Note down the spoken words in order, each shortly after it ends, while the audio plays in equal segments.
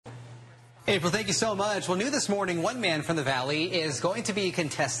April, thank you so much. Well, new this morning, one man from the Valley is going to be a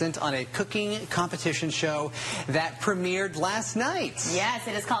contestant on a cooking competition show that premiered last night. Yes,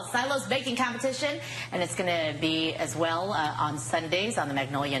 it is called Silo's Baking Competition, and it's going to be as well on Sundays on the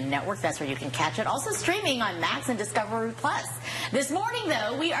Magnolia Network. That's where you can catch it. Also streaming on Max and Discovery Plus. This morning,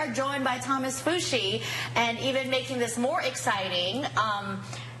 though, we are joined by Thomas Fushi, and even making this more exciting,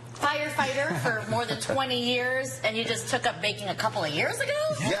 firefighter for more than 20 years, and you just took up baking a couple of years ago?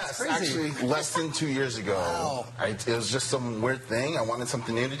 Yes, actually less than 2 years ago. Wow. It was just some weird thing. I wanted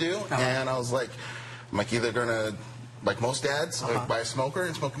something new to do, and I was like, I'm either going to, like most dads, buy a smoker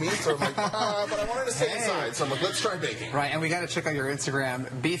and smoke meat, or I'm like, but I wanted to stay inside, so I'm like, let's try baking. Right, and we got to check out your Instagram,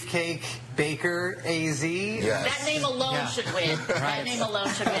 Beefcake Baker AZ. Yes. That name alone should win. That name alone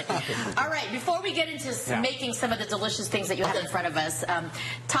should win. All right, before we get into making some of the delicious things that you have in front of us,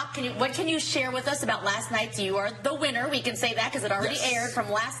 what can you share with us about last night's? You are the winner. We can say that because it already aired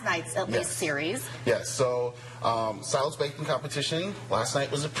from last night's at least series. Yes, so Silo's Baking Competition, last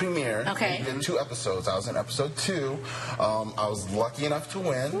night was a premiere. Okay. We did 2 episodes. I was in episode 2. I was lucky enough to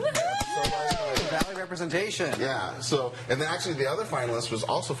win. Valley representation. Yeah, so, and then actually the other finalist was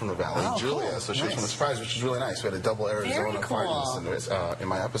also from the Valley, Julia, so she was from the Surprise, which is really nice. We had a double Arizona finalist in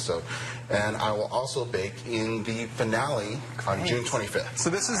my episode. And I will also bake in the finale on June 25th. So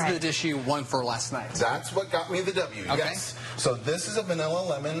this is the dish you won for last night. That's what got me the W, yes. So this is a vanilla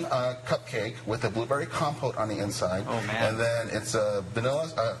lemon cupcake with a blueberry compote on the inside. Oh, man. And then it's a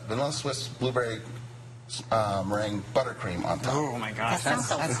vanilla Swiss blueberry meringue buttercream on top. Oh my gosh, that sounds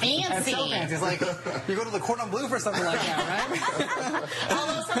so fancy. That's so fancy. It's like you go to the Cordon Bleu for something like that, right?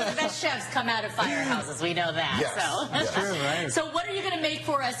 Although some of the best chefs come out of firehouses, we know that. Yes. So. Yes. True, right? So what are you going to make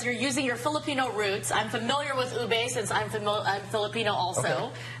for us? You're using your Filipino roots. I'm familiar with ube since I'm Filipino also.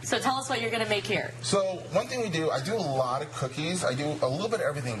 Okay. So tell us what you're going to make here. So one thing we do, I do a lot of cookies. I do a little bit of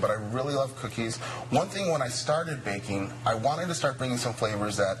everything, but I really love cookies. One thing when I started baking, I wanted to start bringing some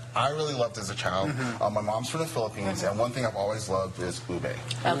flavors that I really loved as a child. My mom's from the Philippines, and one thing I've always loved is ube.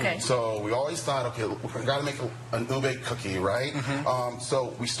 Okay. So we always thought, okay, we've got to make an ube cookie, right?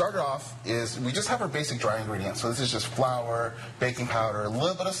 So we started off we just have our basic dry ingredients. So this is just flour, baking powder, a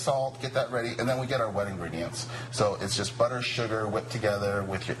little bit of salt, get that ready, and then we get our wet ingredients. So it's just butter, sugar, whipped together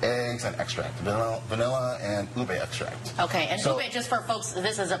with your eggs and extract, vanilla and ube extract. Okay, and ube, just for folks,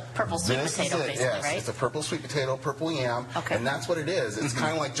 this is a purple sweet potato, basically, yes, right? It's a purple sweet potato, purple yam, and that's what it is. It's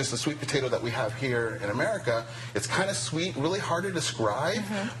kind of like just a sweet potato that we have here in America. It's kind of sweet, really hard to describe,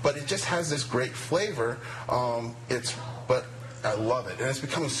 but it just has this great flavor. But I love it, and it's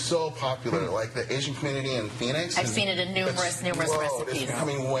becoming so popular. Like the Asian community in Phoenix, I've seen it in numerous recipes. It's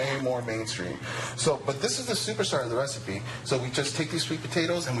becoming way more mainstream. So, but this is the superstar of the recipe. So we just take these sweet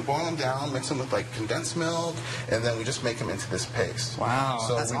potatoes and we boil them down, mix them with like condensed milk, and then we just make them into this paste. Wow,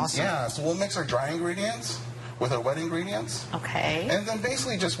 so that's awesome. Yeah, so we'll mix our dry ingredients with our wet ingredients. Okay. And then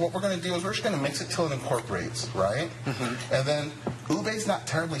basically just what we're going to do is we're just going to mix it till it incorporates, right? And then ube's not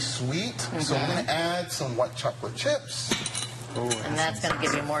terribly sweet, so we're going to add some white chocolate chips. Ooh, and that's going to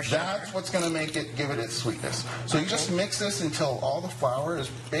give you more sugar. That's what's going to give it its sweetness. So you just mix this until all the flour is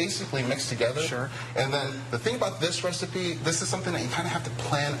basically mixed together. Sure. And then the thing about this recipe, this is something that you kind of have to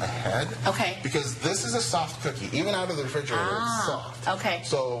plan ahead. Okay. Because this is a soft cookie. Even out of the refrigerator, it's soft. Okay.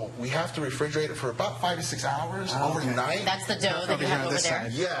 So we have to refrigerate it for about 5 to 6 hours overnight. That's the dough that you have over there?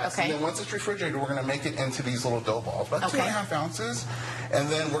 Yes. Okay. And then once it's refrigerated, we're going to make it into these little dough balls, about 2.5 ounces. And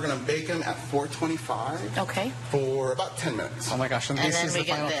then we're going to bake them at 425 for about 10 minutes. Oh my gosh, and this is the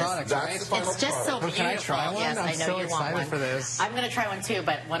final product, right? It's just so beautiful. Can I try one? Yes, I know so you excited want one. for this. I'm going to try one too,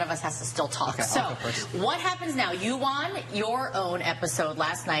 but one of us has to still talk. Okay, so, I'll what happens now? You won your own episode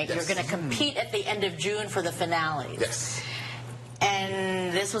last night. Yes. You're going to compete at the end of June for the finale. Yes.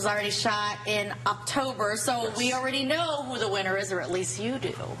 And this was already shot in October, so we already know who the winner is, or at least you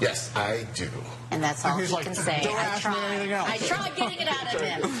do. Yes, I do. And that's all he can say. Don't ask me anything else. I tried getting it out of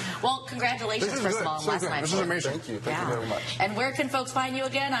him. Well, congratulations, first of all, on last night. This is amazing. Thank you. Thank you very much. And where can folks find you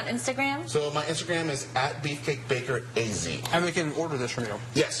again on Instagram? So my Instagram is @BeefcakeBakerAZ. And we can order this from you.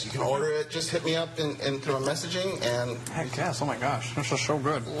 Yes, you can order it. Just hit me up and through my messaging. And heck yes! Oh my gosh, this is so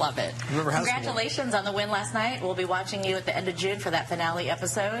good. Love it. Congratulations on the win last night. We'll be watching you at the end of June for that finale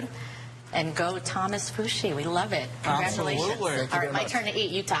episode. And go Thomas Fushi. We love it. Congratulations. Absolutely. All right, my turn to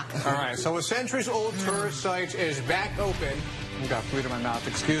eat. You talk. All right, so a centuries-old tourist site is back open. I've got food in my mouth,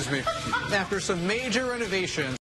 excuse me. After some major renovations.